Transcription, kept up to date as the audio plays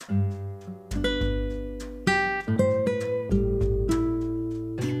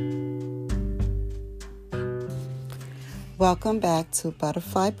Welcome back to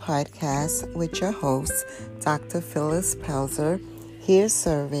Butterfly Podcast with your host, Dr. Phyllis Pelzer, here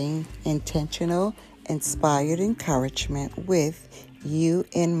serving intentional, inspired encouragement with you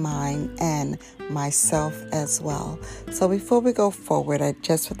in mind and myself as well. So before we go forward, I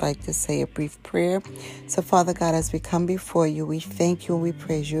just would like to say a brief prayer. So Father God, as we come before you, we thank you and we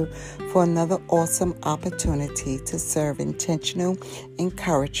praise you for another awesome opportunity to serve intentional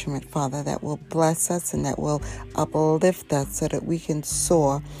encouragement, Father, that will bless us and that will uplift us so that we can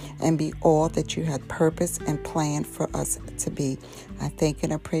soar and be all that you had purposed and planned for us to be. I thank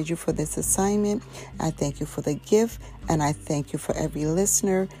and I praise you for this assignment. I thank you for the gift, and I thank you for every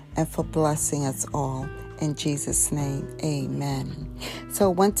listener and for blessing us all. In Jesus' name, amen. So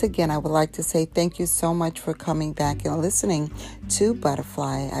once again, I would like to say thank you so much for coming back and listening to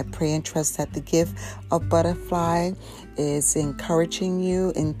Butterfly. I pray and trust that the gift of Butterfly is encouraging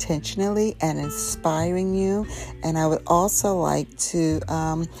you intentionally and inspiring you. And I would also like to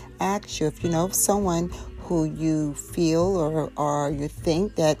ask you, if you know someone who you feel or you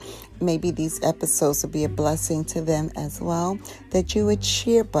think that maybe these episodes will be a blessing to them as well, that you would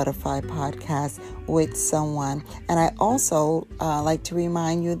share Butterfly Podcast with someone. And I also like to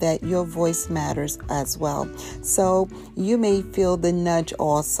remind you that your voice matters as well. So you may feel the nudge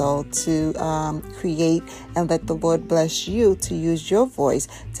also to create and let the Lord bless you to use your voice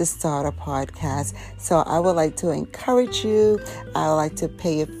to start a podcast. So I would like to encourage you. I would like to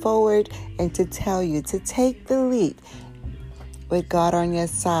pay it forward and to tell you to take the leap. With God on your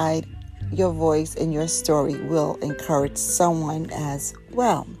side, your voice and your story will encourage someone as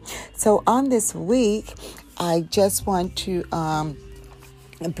well. So on this week, I just want to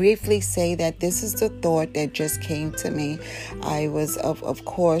briefly say that this is the thought that just came to me. I was, of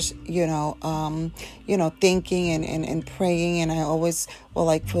course, thinking and praying, and I always will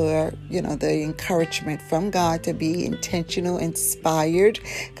like for, the encouragement from God to be intentional, inspired,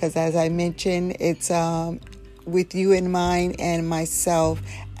 because as I mentioned, it's with you in mind and myself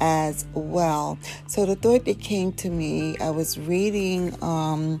as well. So the thought that came to me, I was reading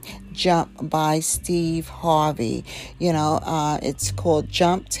Jump by Steve Harvey. It's called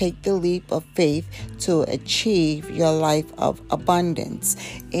Jump, Take the Leap of Faith to Achieve Your Life of Abundance.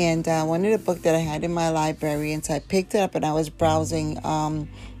 And one of the books that I had in my library, and so I picked it up and I was browsing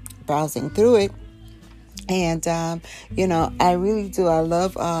through it. And, I really do. I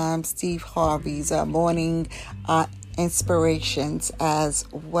love Steve Harvey's morning inspirations as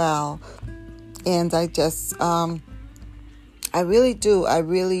well. And I just, I really do. I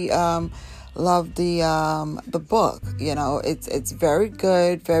really love the book. It's very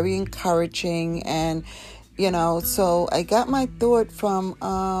good, very encouraging, and so I got my thought from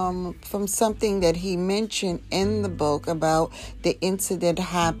something that he mentioned in the book about the incident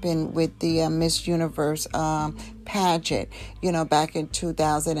happened with the Miss Universe pageant, back in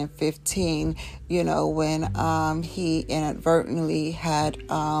 2015, when he inadvertently had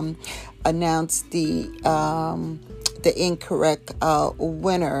announced the incorrect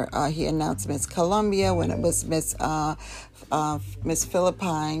winner. He announced Miss Columbia when it was Miss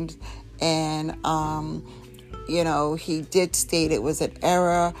Philippines, and he did state it was an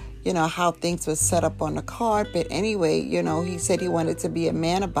error, how things were set up on the card. But anyway, he said he wanted to be a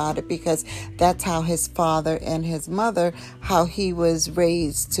man about it because that's how his father and his mother, how he was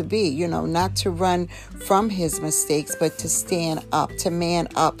raised to be, not to run from his mistakes, but to stand up, to man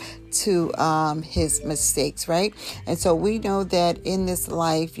up to his mistakes, right? And so we know that in this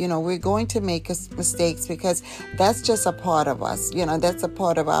life, we're going to make mistakes because that's just a part of us. That's a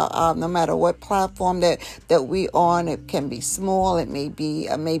part of our no matter what platform that we on. It can be small, it may be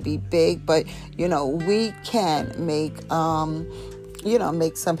big, but we can make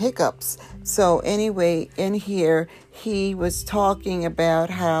make some hiccups. So anyway, in here he was talking about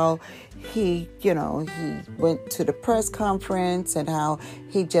how he went to the press conference and how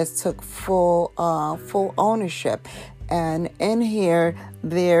he just took full ownership. And in here,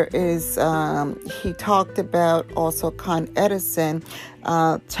 there is, he talked about also Thomas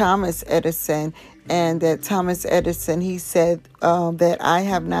Edison, and that Thomas Edison, he said that I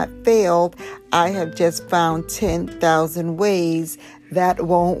have not failed. I have just found 10,000 ways that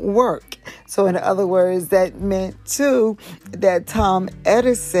won't work. So in other words, that meant too that Tom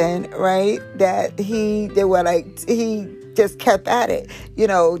Edison, right, that he just kept at it,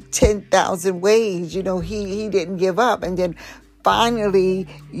 10,000 ways, he didn't give up. And then finally,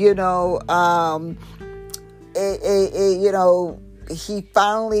 he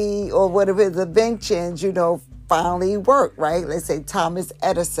finally, or one of his inventions, finally worked, right? Let's say Thomas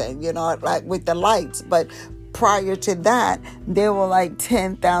Edison, like with the lights. But prior to that, there were like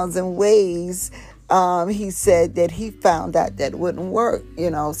 10,000 ways he said that he found out that wouldn't work,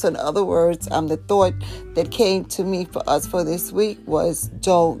 So in other words, the thought that came to me for us for this week was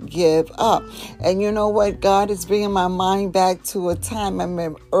don't give up. And you know what? God is bringing my mind back to a time I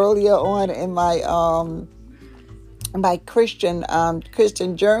remember earlier on in my Christian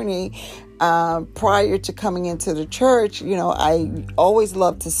journey. Prior to coming into the church, I always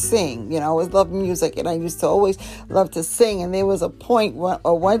loved to sing. I always loved music, and I used to always love to sing. And there was a point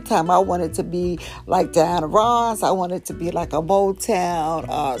one time I wanted to be like Diana Ross. I wanted to be like a Motown,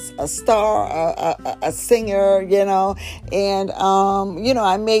 a star, a singer, And,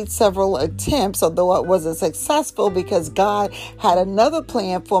 I made several attempts, although it wasn't successful because God had another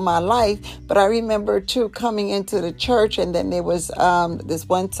plan for my life. But I remember, too, coming into the church, and then there was this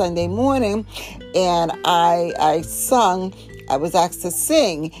one Sunday morning, and I sung. I was asked to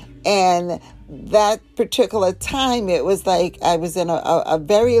sing, and that particular time, it was like I was in a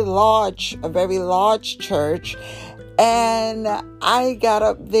very large church. And I got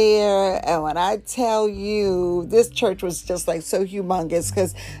up there, and when I tell you, this church was just like so humongous,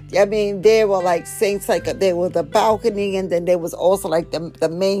 because there were like saints, like there was the balcony, and then there was also like the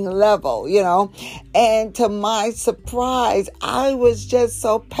main level, And to my surprise, I was just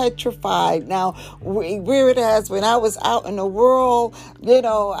so petrified. Now, weird as when I was out in the world,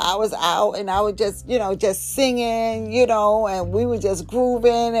 I was out and I was just, just singing, and we were just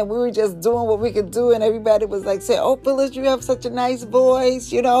grooving, and we were just doing what we could do, and everybody was like saying, "Oh, Phyllis, you have such a nice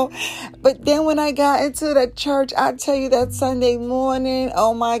voice," But then when I got into the church, I tell you, that Sunday morning,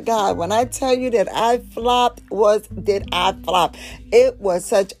 oh my God, when I tell you that I flopped, did I flop? It was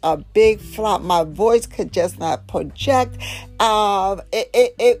such a big flop. My voice could just not project.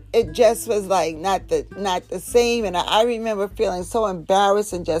 It just was like not the same. And I remember feeling so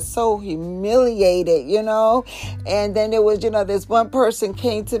embarrassed and just so humiliated, And then there was, this one person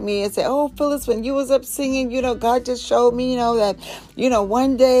came to me and said, "Oh, Phyllis, when you was up singing, God just showed me, that,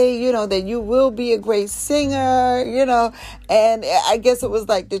 one day, that you will be a great singer, And I guess it was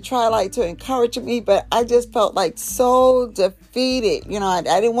like to try to encourage me, but I just felt like so defeated.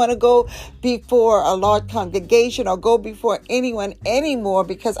 I didn't want to go before a large congregation or go before anyone anymore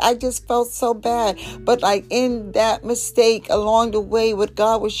because I just felt so bad. But like in that mistake along the way, what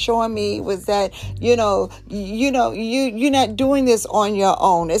God was showing me was that, you're not doing this on your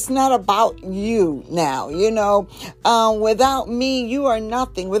own. It's not about you now, without me, you are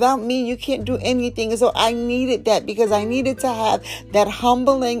nothing. Without me, you can't do anything. And so I needed that because I needed to have that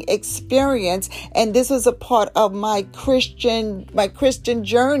humbling experience. And this was a part of my Christian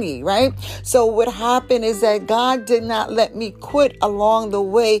journey, right? So what happened is that God did not let me quit along the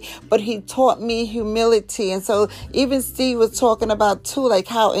way, but he taught me humility. And so even Steve was talking about too, like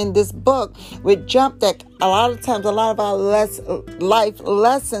how in this book with Jump, that a lot of times, a lot of our life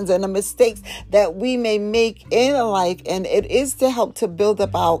lessons and the mistakes that we may make in life, and it is to help to build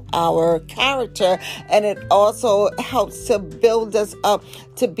up our character, and it also helps to build us up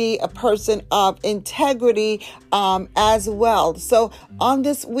to be a person of integrity as well. So on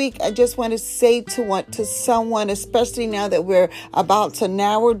this week, I just want to say to someone, especially now that we're about to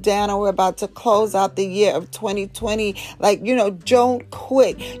narrow down or we're about to close out the year of 2020, don't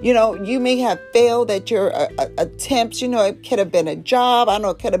quit. You may have failed at your attempts. It could have been a job. I know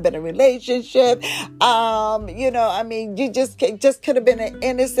it could have been a relationship. You just could have been an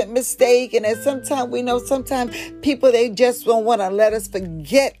innocent mistake. And sometimes people, they just don't want to let us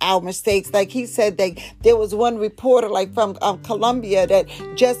forget our mistakes. Like he said, there was one reporter from Colombia that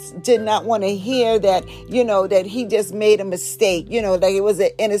just did not want to hear that, that he just made a mistake, that it was an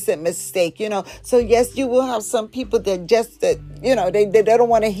innocent mistake, So yes, you will have some people that just, they don't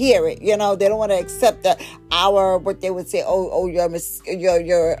want to hear it, they don't want to accept what they would say,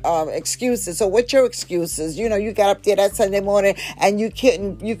 your excuses. So what's your excuses? You got up there that Sunday morning and you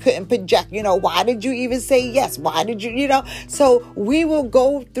couldn't project, why did you even say yes? Why did you, So we will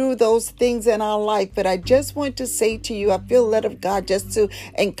go through those things in our life, but I just want to say to you, I feel led of God just to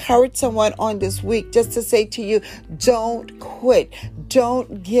encourage someone on this week, just to say to you, don't quit.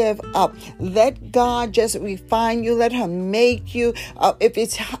 Don't give up. Let God just refine you. Let him make you. If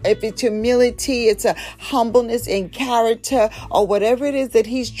it's humility, it's a humbleness in character, or whatever it is that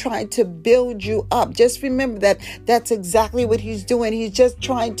he's trying to build you up. Just remember that that's exactly what he's doing. He's just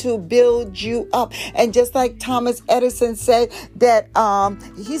trying to build you up. And just like Thomas Edison said that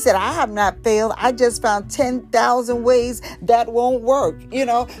he said, I have not failed. I just found 10,000 ways that won't work.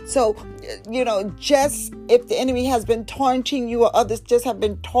 So just if the enemy has been taunting you or others just have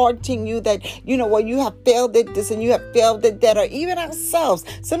been taunting you that, you have failed at this and you have failed at that, or even ourselves.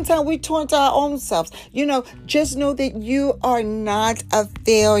 Sometimes we taunt our own selves. Just know that you are not a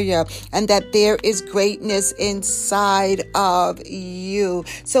failure and that there is greatness inside of you.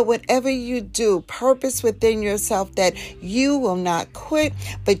 So whatever you do, purpose within yourself that you will not quit,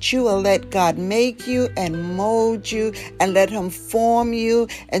 but you will let God make you and mold you and let him form you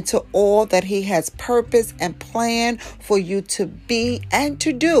into all that he has purpose and plan for you to be and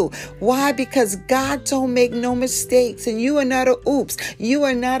to do. Why? Because God don't make no mistakes, and you are not a oops. You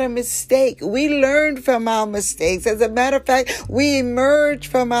are not a mistake. We learn from our mistakes. As a matter of fact, we emerge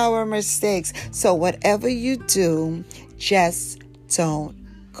from our mistakes. So whatever you do, just don't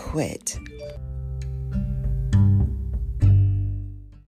quit.